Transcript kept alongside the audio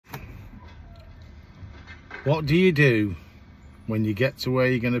What do you do when you get to where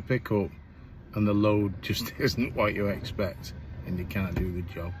you're going to pick up and the load just isn't what you expect and you can't do the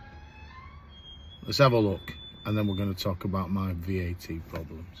job? Let's have a look, and then we're going to talk about my VAT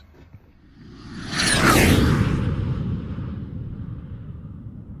problems.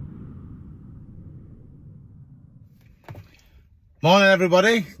 Morning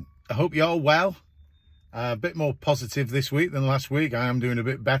everybody, I hope you're all well. A bit more positive this week than last week. I am doing a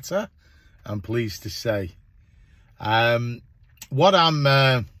bit better, I'm pleased to say. What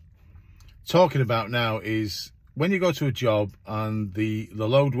I'm talking about now is when you go to a job and the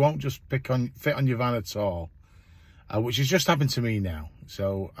load won't just fit on your van at all, which has just happened to me now.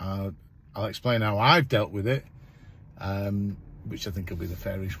 So I'll explain how I've dealt with it, which I think will be the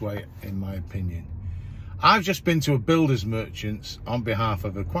fairest way in my opinion. I've just been to a builder's merchants on behalf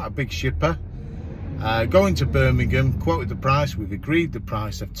of quite a big shipper, going to Birmingham, quoted the price, we've agreed the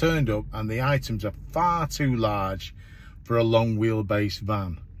price, I've turned up and the items are far too large for a long wheelbase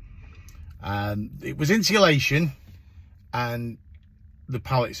van. It was insulation and the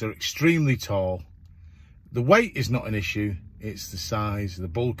pallets are extremely tall. The weight is not an issue, it's the size, the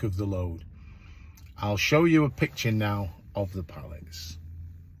bulk of the load. I'll show you a picture now of the pallets.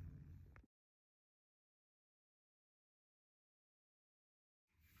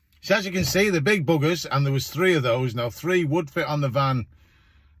 So as you can see, the big buggers, and there was 3 of those. Now 3 would fit on the van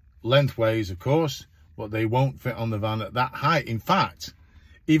lengthways, of course, but they won't fit on the van at that height. In fact,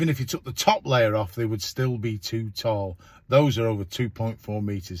 even if you took the top layer off, they would still be too tall. Those are over 2.4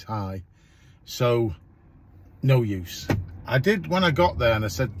 meters high. So no use. I did when I got there, and I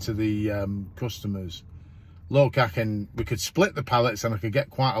said to the customers, look, we could split the pallets and I could get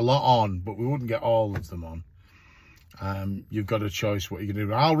quite a lot on, but we wouldn't get all of them on. You've got a choice what you're going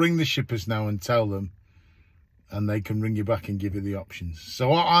to do. I'll ring the shippers now and tell them, and they can ring you back and give you the options. So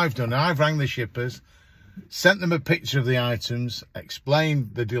what I've done, I've rang the shippers, sent them a picture of the items,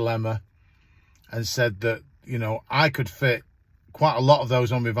 explained the dilemma, and said that, you know, I could fit quite a lot of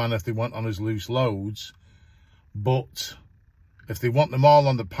those on my van if they want on as loose loads, but if they want them all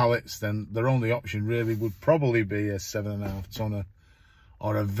on the pallets, then their only option really would probably be a 7.5 tonner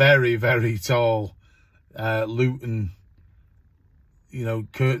or a very, very tall Luton, you know,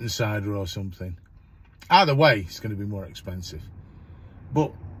 curtain sider or something. Either way, it's going to be more expensive.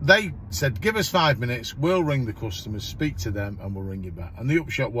 But they said, give us 5 minutes, we'll ring the customers, speak to them, and we'll ring you back. And the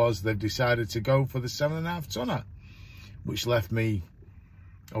upshot was they've decided to go for the 7.5 tonner, which left me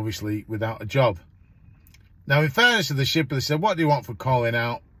obviously without a job. Now, in fairness to the shipper, they said, what do you want for calling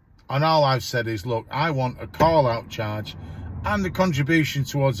out? And all I've said is, look, I want a call out charge and the contribution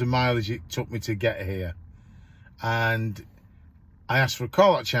towards the mileage it took me to get here. And I asked for a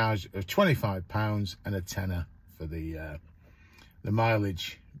call-out charge of £25 and a tenner for the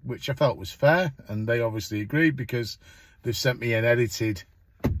mileage, which I felt was fair, and they obviously agreed because they've sent me an edited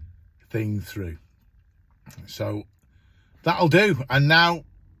thing through. So that'll do. And now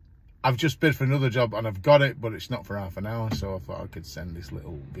I've just bid for another job and I've got it, but it's not for half an hour, so I thought I could send this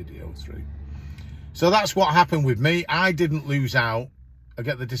little video through. So that's what happened with me. I didn't lose out. I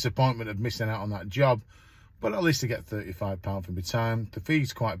get the disappointment of missing out on that job, but at least I get £35 for my time. The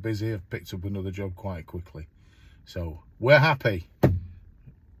fee's quite busy. I've picked up another job quite quickly. So we're happy.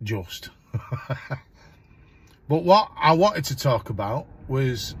 Just. But what I wanted to talk about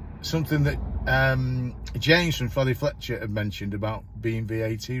was something that James from Folly Fletcher had mentioned about being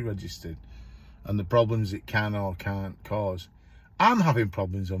VAT registered and the problems it can or can't cause. I'm having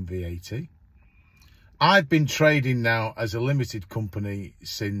problems on VAT. I've been trading now as a limited company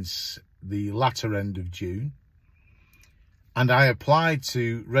since the latter end of June, and I applied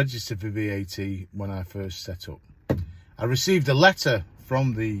to register for VAT when I first set up. I received a letter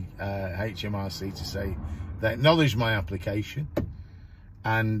from the HMRC to say they acknowledged my application,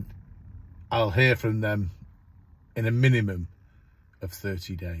 and I'll hear from them in a minimum of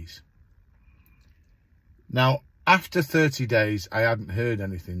 30 days. Now, after 30 days, I hadn't heard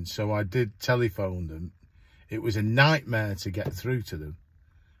anything, so I did telephone them. It was a nightmare to get through to them.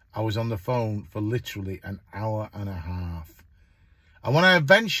 I was on the phone for literally an hour and a half. And when I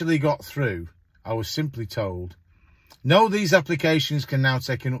eventually got through, I was simply told, no, these applications can now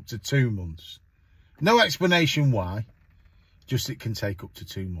take up to 2 months. No explanation why, just it can take up to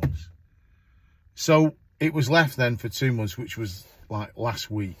 2 months. So it was left then for 2 months, which was like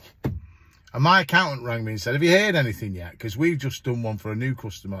last week. And my accountant rang me and said, have you heard anything yet? Because we've just done one for a new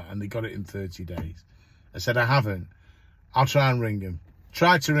customer and they got it in 30 days. I said, I haven't. I'll try and ring him.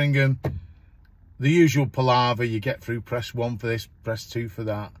 Tried to ring him. The usual palaver, you get through, press 1 for this, press 2 for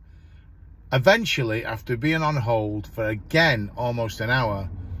that. Eventually, after being on hold for, again, almost an hour,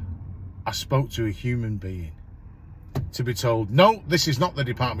 I spoke to a human being to be told, no, this is not the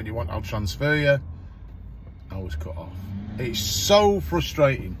department you want, I'll transfer you. I was cut off. It's so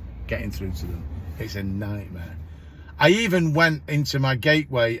frustrating getting through to them. It's a nightmare. I even went into my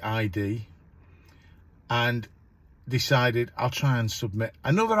gateway ID and decided I'll try and submit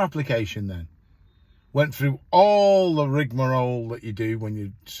another application then. Went through all the rigmarole that you do when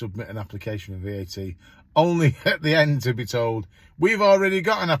you submit an application for VAT, only at the end to be told, we've already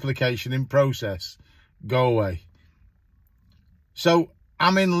got an application in process, go away. So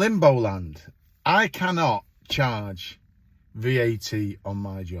I'm in limbo land. I cannot charge VAT on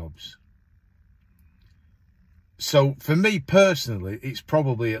my jobs. So for me personally, it's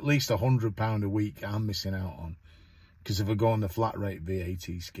probably at least £100 a week I'm missing out on, because if I go on the flat rate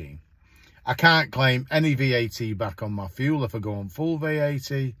VAT scheme. I can't claim any VAT back on my fuel if I go on full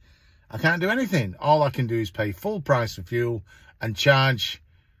VAT. I can't do anything. All I can do is pay full price for fuel and charge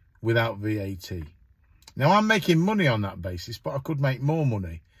without VAT. Now, I'm making money on that basis, but I could make more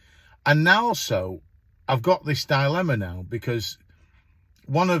money. And now also, I've got this dilemma now, because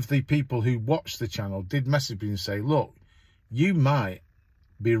one of the people who watched the channel did message me and say, look, you might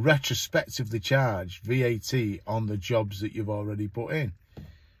be retrospectively charged VAT on the jobs that you've already put in.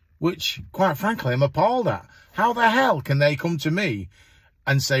 Which, quite frankly, I'm appalled at. How the hell can they come to me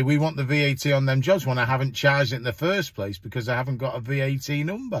and say, we want the VAT on them jobs when I haven't charged it in the first place because I haven't got a VAT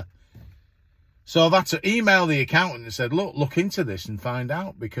number? So I've had to email the accountant and said, look into this and find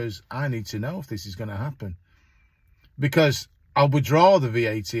out, because I need to know if this is going to happen. Because I'll withdraw the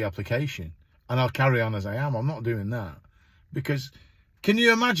VAT application and I'll carry on as I am. I'm not doing that. Because can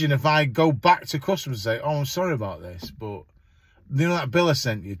you imagine if I go back to customers and say, oh, I'm sorry about this, but you know that bill I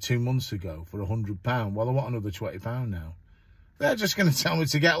sent you 2 months ago for £100? Well, I want another £20 now. They're just going to tell me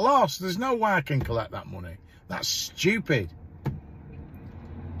to get lost. There's no way I can collect that money. That's stupid.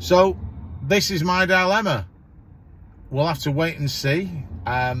 So this is my dilemma. We'll have to wait and see.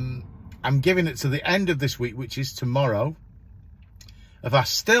 I'm giving it to the end of this week, which is tomorrow. If I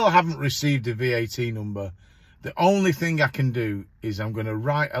still haven't received a VAT number, the only thing I can do is I'm going to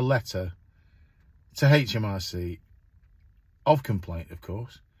write a letter to HMRC of complaint, of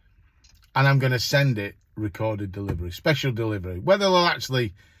course, and I'm going to send it recorded delivery, special delivery. Whether they'll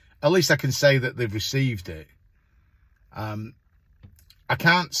actually, at least I can say that they've received it. I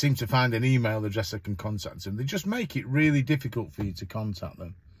can't seem to find an email address I can contact them. They just make it really difficult for you to contact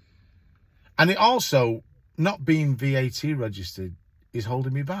them. And it also, not being VAT registered is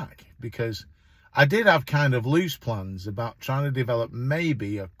holding me back, because I did have kind of loose plans about trying to develop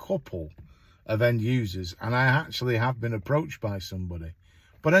maybe a couple of end users, and I actually have been approached by somebody,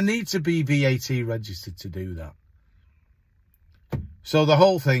 but I need to be VAT registered to do that. So the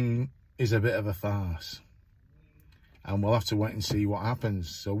whole thing is a bit of a farce, and we'll have to wait and see what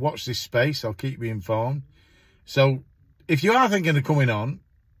happens. So watch this space. I'll keep you informed. So if you are thinking of coming on,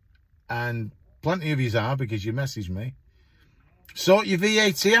 and plenty of yous are because you messaged me, sort your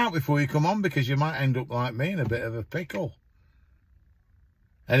VAT out before you come on, because you might end up like me in a bit of a pickle.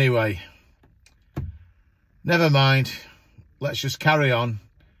 Anyway, never mind. Let's just carry on.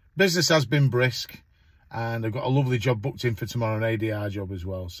 Business has been brisk, and I've got a lovely job booked in for tomorrow, an ADR job as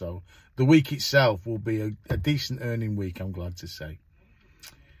well. So the week itself will be a decent earning week, I'm glad to say.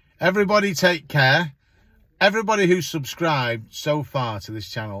 Everybody take care. Everybody who's subscribed so far to this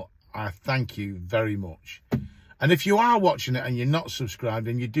channel, I thank you very much. And if you are watching it and you're not subscribed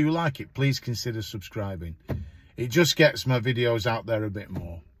and you do like it, please consider subscribing. It just gets my videos out there a bit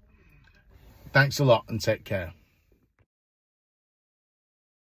more. Thanks a lot and take care.